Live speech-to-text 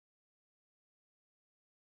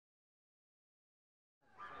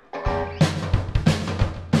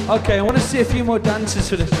Okay, I want to see a few more dances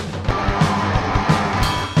for this.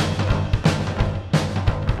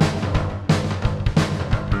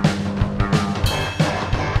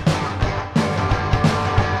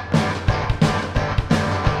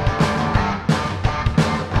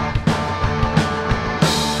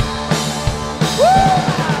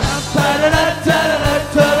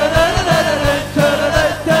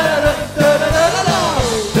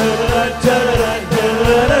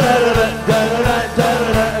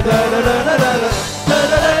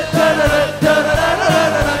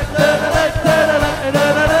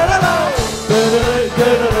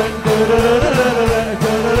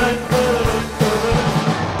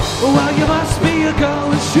 Well, you must be a girl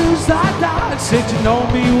with shoes like that. Said you know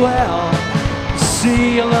me well.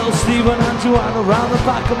 See a little Stephen and Joanne around the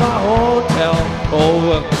back of my hotel.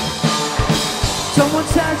 Oh, someone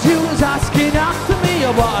said you was asking after me,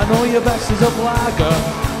 but I know you best as a blagger.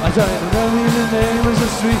 I don't even know me, the name is a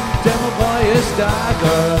sweet demo boy, is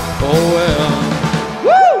Dagger. Oh well.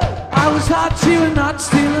 Woo! I was hot, chewing, not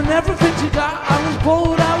stealing everything you got. I was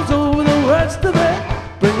bold, I was over the worst of it.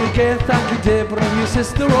 Bring a gift, thank you dear, bring your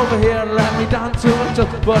sister over here and let me dance to it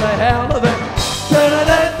just for the hell of it.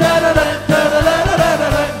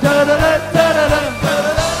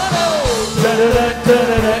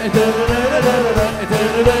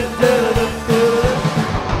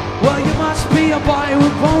 Well, you must be a boy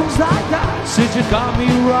with bones like that. Said you got me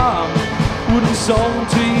wrong. Wouldn't sold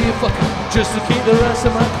to you fucking just to keep the rest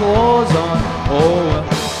of my clothes on. Oh,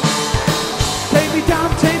 take me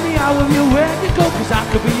down, take me out with you where you go, cause I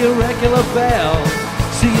could be a regular belle.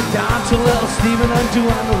 See you dance to little Stephen and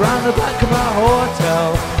Joanne around the back of my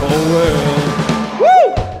hotel. Oh well.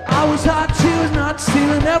 Woo! I was hot, she was not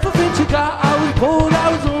stealing everything she got. I was bold,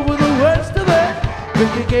 I was over the worst of it.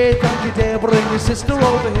 Bring your gay, thank you dear, bring your sister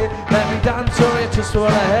over here. Let me dance for you just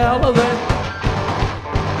for the hell of it.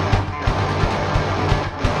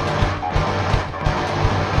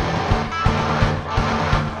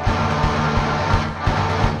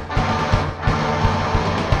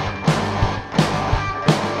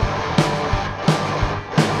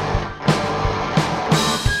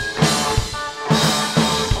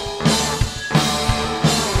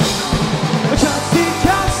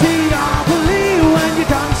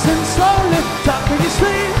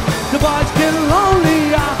 The boys get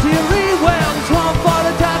lonely after you leave. Well, there's one for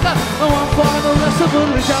the Dagger and one for the rest of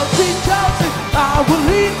us. Chelsea, Chelsea, I will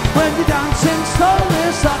leave when you're dancing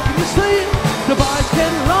slowly, sucking your sleep.